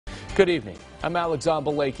Good evening. I'm Alex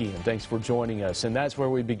Zombaleki, and thanks for joining us. And that's where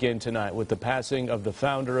we begin tonight with the passing of the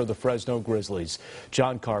founder of the Fresno Grizzlies,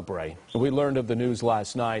 John Carbray. We learned of the news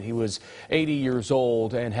last night. He was 80 years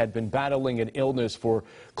old and had been battling an illness for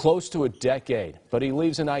close to a decade. But he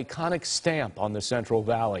leaves an iconic stamp on the Central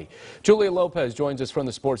Valley. Julia Lopez joins us from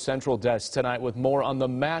the Sports Central desk tonight with more on the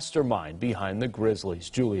mastermind behind the Grizzlies.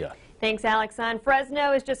 Julia. Thanks, Alex.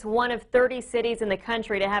 Fresno is just one of 30 cities in the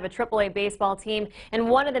country to have a AAA baseball team, and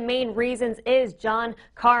one of the main reasons is John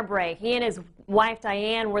Carbray. He and his wife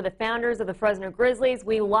Diane were the founders of the Fresno Grizzlies.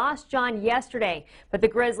 We lost John yesterday, but the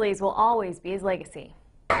Grizzlies will always be his legacy.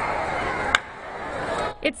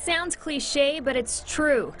 It sounds cliche, but it's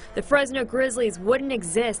true. The Fresno Grizzlies wouldn't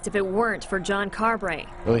exist if it weren't for John Carbray.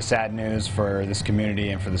 Really sad news for this community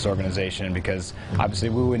and for this organization, because obviously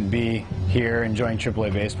we wouldn't be here enjoying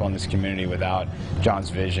AAA baseball in this community without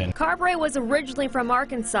John's vision. Carbray was originally from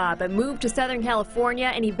Arkansas, but moved to Southern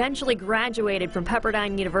California and eventually graduated from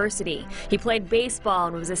Pepperdine University. He played baseball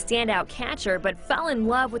and was a standout catcher, but fell in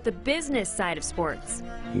love with the business side of sports.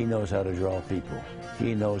 He knows how to draw people.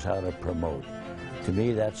 He knows how to promote. To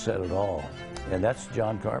me, that said it all, and that's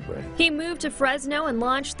John Carbray. He moved to Fresno and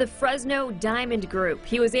launched the Fresno Diamond Group.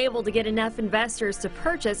 He was able to get enough investors to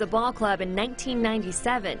purchase a ball club in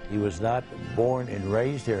 1997. He was not born and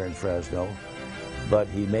raised here in Fresno, but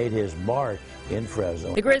he made his mark in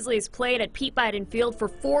Fresno. The Grizzlies played at Pete Biden Field for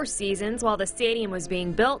 4 seasons while the stadium was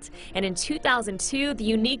being built, and in 2002, the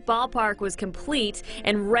unique ballpark was complete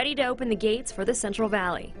and ready to open the gates for the Central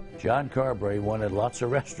Valley. John Carbray wanted lots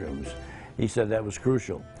of restrooms. He said that was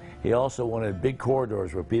crucial. He also wanted big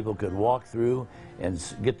corridors where people could walk through and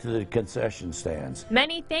get to the concession stands.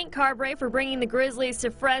 Many thank Carbray for bringing the Grizzlies to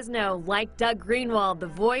Fresno, like Doug Greenwald, the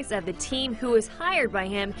voice of the team who was hired by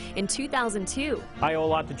him in 2002. I owe a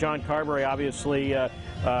lot to John Carbray, obviously,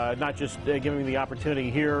 not just giving me the opportunity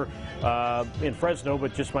here in Fresno,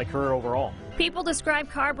 but just my career overall. People describe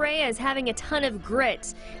Carbray as having a ton of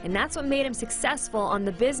grit, and that's what made him successful on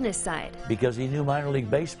the business side. Because he knew minor league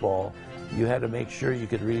baseball, you had to make sure you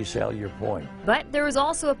could really sell your point. But there was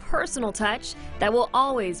also a personal touch that will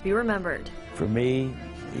always be remembered. For me,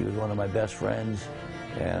 he was one of my best friends,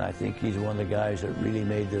 and I think he's one of the guys that really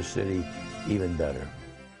made this city even better.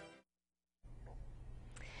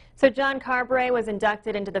 So John Carbray was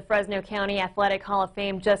inducted into the Fresno County Athletic Hall of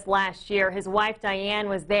Fame just last year. His wife Diane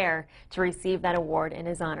was there to receive that award in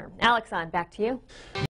his honor. Alex, back to you.